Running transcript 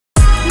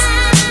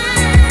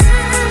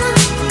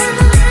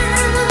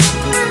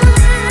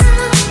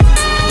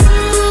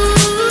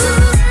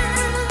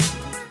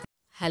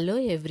Hello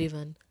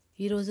everyone,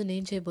 ఈరోజు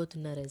నేను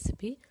చేయబోతున్న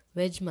రెసిపీ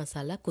వెజ్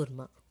మసాలా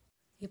కుర్మా.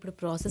 ఇప్పుడు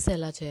ప్రాసెస్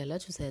ఎలా చేయాలో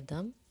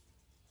చూసేద్దాం.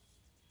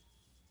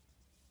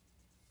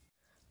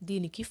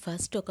 దీనికి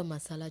ఫస్ట్ ఒక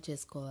మసాలా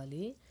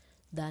చేసుకోవాలి.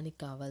 దానికి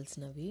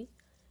కావాల్సినవి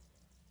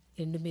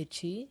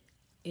ఎండుమిర్చి,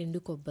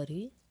 ఎండు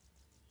కొబ్బరి,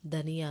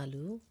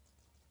 ధనియాలు,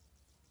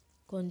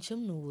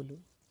 కొంచెం నువ్వులు,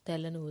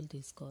 తెల్ల నువ్వులు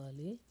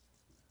తీసుకోవాలి.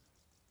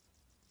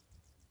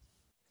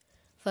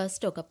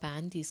 ఫస్ట్ ఒక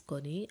ప్యాన్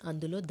తీసుకొని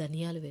అందులో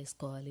ధనియాలు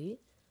వేసుకోవాలి.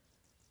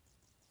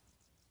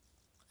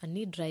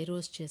 అన్నీ డ్రై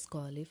రోస్ట్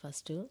చేసుకోవాలి.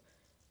 ఫస్ట్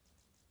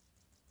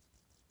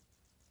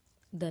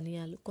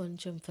ధనియాలు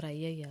కొంచెం ఫ్రై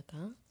అయ్యాక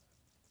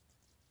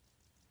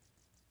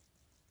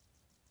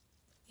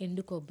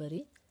ఎండు కొబ్బరి,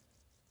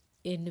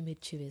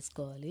 ఎండుమిర్చి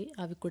వేసుకోవాలి.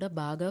 అవి కూడా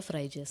బాగా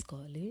ఫ్రై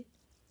చేసుకోవాలి.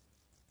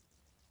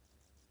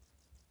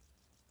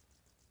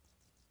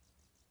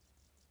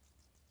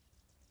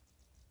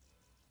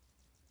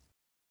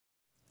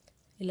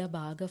 ఇలా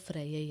బాగా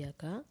ఫ్రై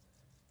అయ్యాక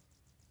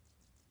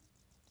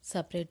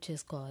సపరేట్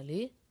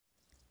చేసుకోవాలి.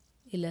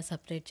 ఇలా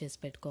సపరేట్ చేసి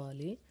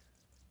పెట్టుకోవాలి.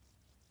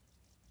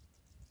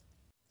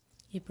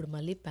 ఇప్పుడు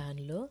మళ్ళీ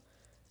ప్యాన్లో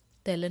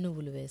తెల్ల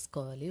నువ్వులు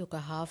వేసుకోవాలి.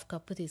 ఒక హాఫ్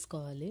కప్పు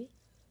తీసుకోవాలి.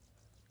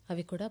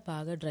 అవి కూడా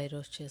బాగా డ్రై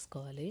రోస్ట్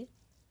చేసుకోవాలి.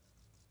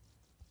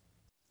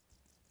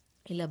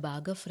 ఇలా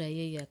బాగా ఫ్రై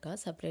అయ్యాక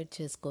సపరేట్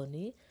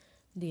చేసుకొని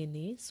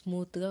దీన్ని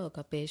స్మూత్గా ఒక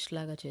పేస్ట్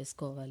లాగా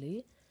చేసుకోవాలి.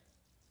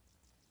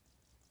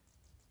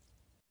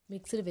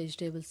 మిక్స్డ్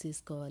వెజిటేబుల్స్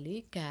తీసుకోవాలి.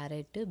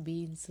 Carrot,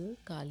 beans,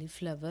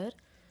 cauliflower,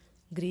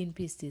 green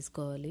peas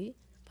తీసుకోవాలి.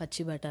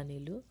 పచ్చి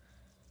బఠానీలు,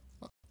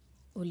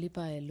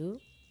 ఉల్లిపాయలు,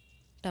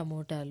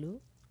 టమోటాలు,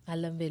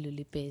 అల్లం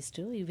వెల్లుల్లి పేస్ట్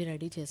ఇవి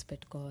రెడీ చేసి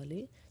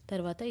పెట్టుకోవాలి.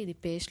 తర్వాత ఇది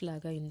పేస్ట్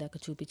లాగా ఇందాక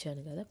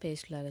చూపించాను కదా,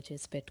 పేస్ట్ లాగా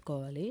చేసి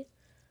పెట్టుకోవాలి.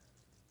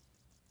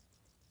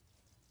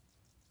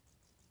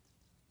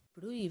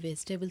 ఇప్పుడు ఈ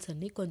వెజిటేబుల్స్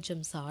అన్నీ కొంచెం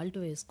సాల్ట్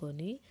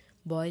వేసుకొని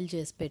బాయిల్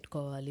చేసి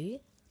పెట్టుకోవాలి.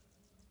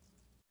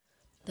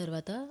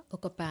 తర్వాత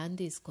ఒక ప్యాన్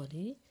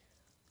తీసుకొని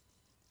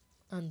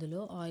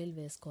అందులో ఆయిల్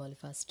వేసుకోవాలి.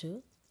 ఫస్ట్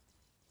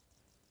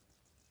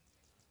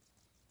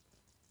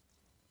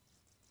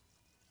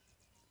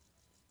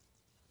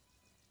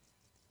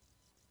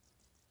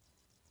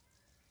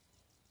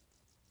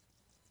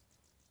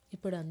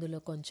ఇప్పుడు అందులో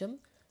కొంచెం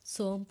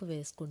సోంపు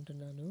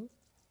వేసుకుంటున్నాను.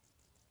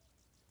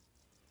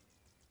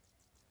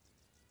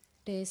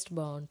 టేస్ట్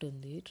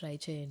బాగుంటుంది, ట్రై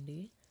చేయండి.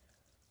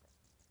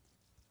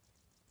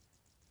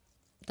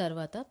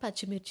 తర్వాత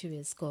పచ్చిమిర్చి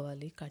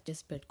వేసుకోవాలి, కట్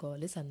చేసి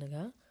పెట్టుకోవాలి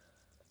సన్నగా.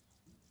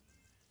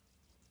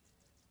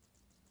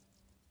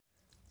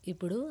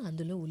 ఇప్పుడు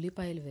అందులో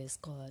ఉల్లిపాయలు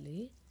వేసుకోవాలి.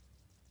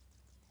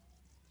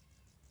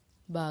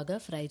 బాగా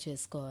ఫ్రై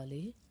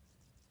చేసుకోవాలి.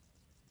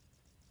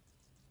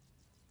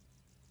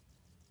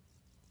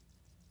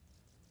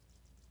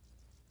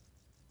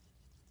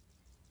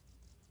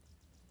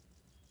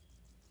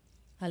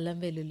 అల్లం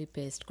వెల్లుల్లి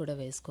పేస్ట్ కూడా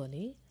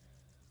వేసుకొని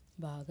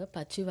బాగా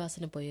పచ్చి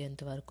వాసన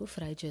పోయేంత వరకు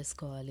ఫ్రై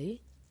చేసుకోవాలి.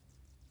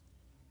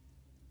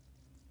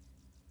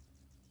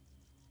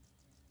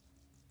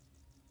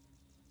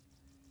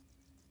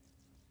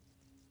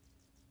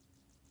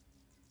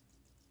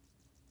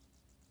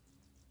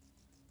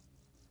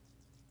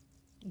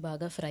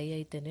 బాగా ఫ్రై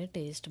అయితేనే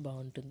టేస్ట్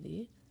బాగుంటుంది.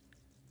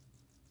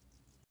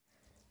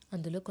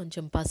 అందులో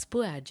కొంచెం పసుపు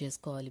యాడ్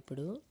చేసుకోవాలి.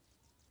 ఇప్పుడు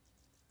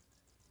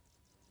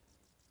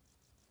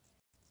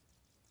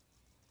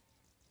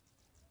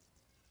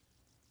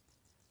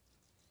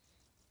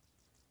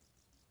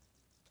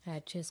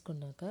యాడ్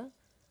చేసుకున్నాక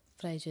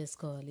ఫ్రై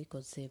చేసుకోవాలి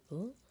కొద్దిసేపు.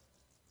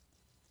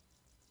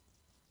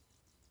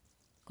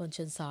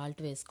 కొంచెం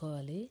సాల్ట్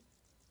వేసుకోవాలి.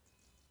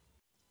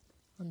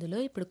 అందులో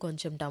ఇప్పుడు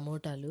కొంచెం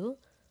టమోటాలు,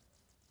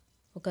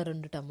 ఒక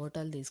 2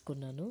 టమోటాలు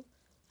తీసుకున్నాను.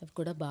 అవి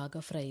కూడా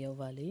బాగా ఫ్రై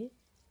అవ్వాలి.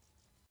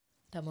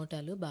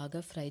 టమోటాలు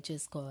బాగా ఫ్రై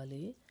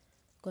చేసుకోవాలి.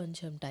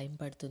 కొంచెం టైం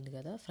పడుతుంది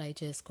కదా ఫ్రై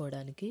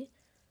చేసుకోవడానికి.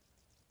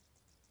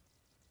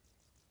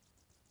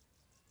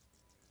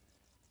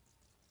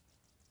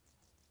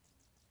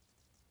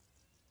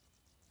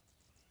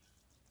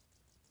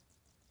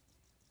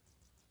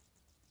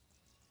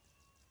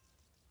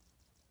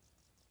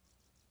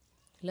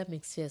 ఇలా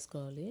మిక్స్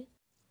చేసుకోవాలి.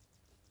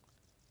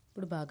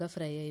 ఇప్పుడు బాగా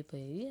ఫ్రై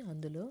అయిపోయి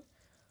అందులో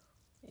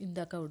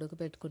ఇందాక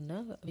ఉడకబెట్టుకున్న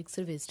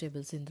మిక్స్డ్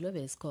వెజిటేబుల్స్ ఇందులో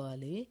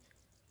వేసుకోవాలి.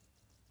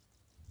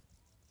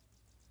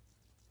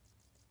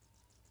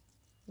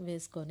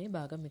 వేసుకొని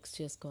బాగా మిక్స్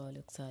చేసుకోవాలి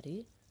ఒకసారి.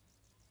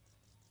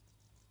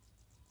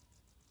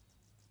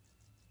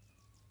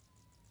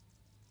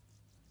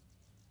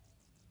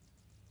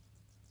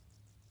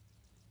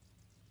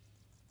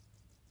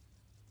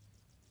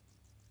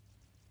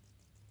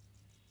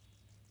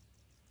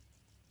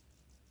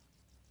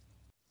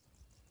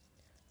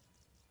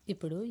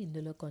 ఇప్పుడు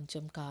ఇందులో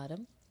కొంచెం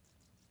కారం,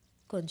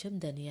 కొంచెం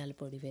ధనియాల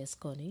పొడి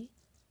వేసుకొని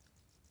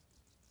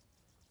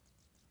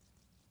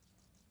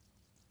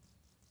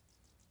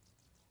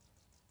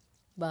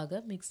బాగా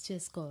మిక్స్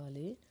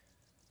చేసుకోవాలి.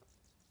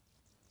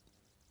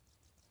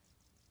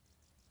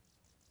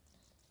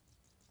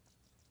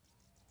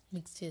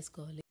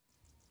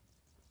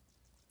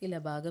 ఇలా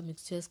బాగా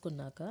మిక్స్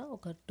చేసుకున్నాక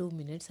ఒక 2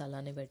 మినిట్స్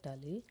అలానే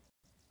పెట్టాలి.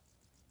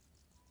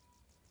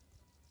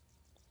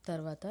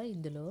 తర్వాత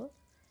ఇందులో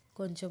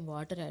కొంచెం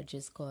వాటర్ యాడ్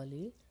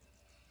చేసుకోవాలి.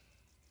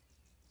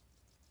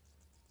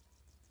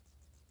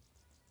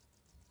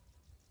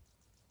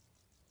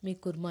 మీ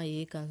కుర్మా ఏ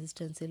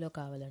కన్సిస్టెన్సీలో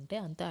కావాలంటే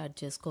అంత యాడ్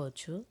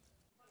చేసుకోవచ్చు.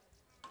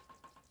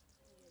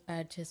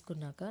 యాడ్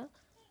చేసుకున్నాక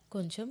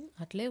కొంచెం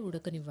అట్లే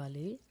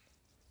ఉడకనివ్వాలి.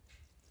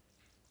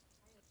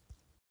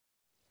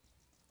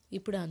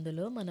 ఇప్పుడు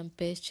అందులో మనం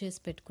పేస్ట్ చేసి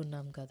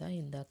పెట్టుకున్నాం కదా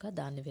ఇందాక,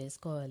 దాన్ని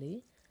వేసుకోవాలి.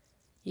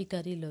 ఈ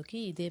కర్రీలోకి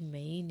ఇదే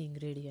మెయిన్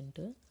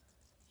ఇంగ్రీడియంట్.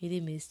 ఇది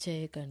మిస్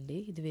చేయకండి,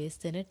 ఇది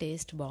వేస్తేనే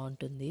టేస్ట్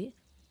బాగుంటుంది.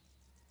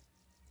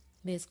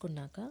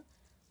 వేసుకున్నాక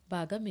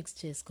బాగా మిక్స్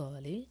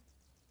చేసుకోవాలి.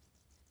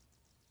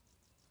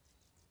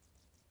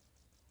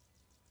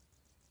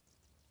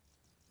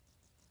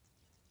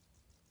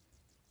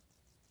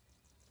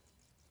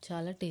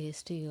 చాలా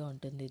టేస్టీగా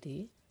ఉంటుంది ఇది.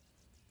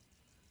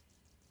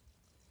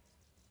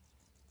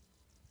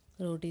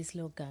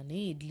 రోటీస్లో కానీ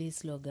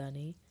ఇడ్లీస్లో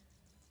కానీ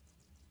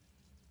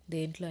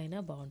దేంట్లో అయినా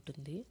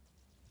బాగుంటుంది.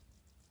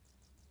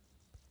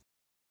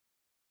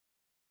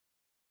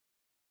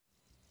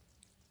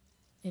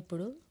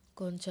 ఇప్పుడు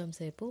కొంచెం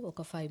సేపు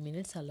ఒక 5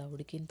 మినిట్స్ అలా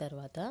ఉడికిన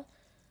తర్వాత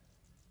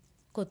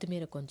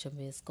కొత్తిమీర కొంచెం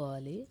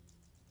వేసుకోవాలి.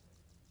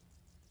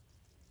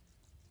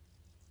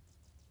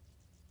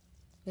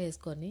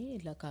 వేసుకొని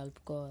ఇలా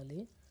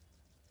కలుపుకోవాలి.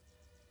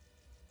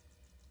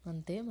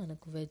 అంతే,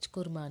 మనకు వెజ్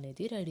కుర్మా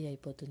అనేది రెడీ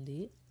అయిపోతుంది.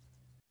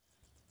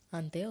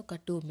 అంతే, ఒక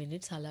 2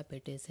 మినిట్స్ అలా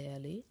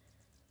పెట్టేసేయాలి.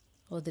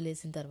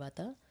 వదిలేసిన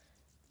తర్వాత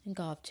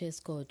ఇంకా ఆఫ్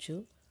చేసుకోవచ్చు.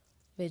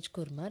 వెజ్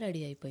కుర్మా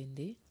రెడీ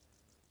అయిపోయింది.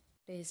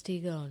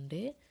 టేస్టీగా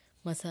ఉండే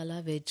మసాలా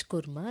వెజ్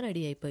కుర్మా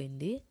రెడీ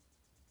అయిపోయింది.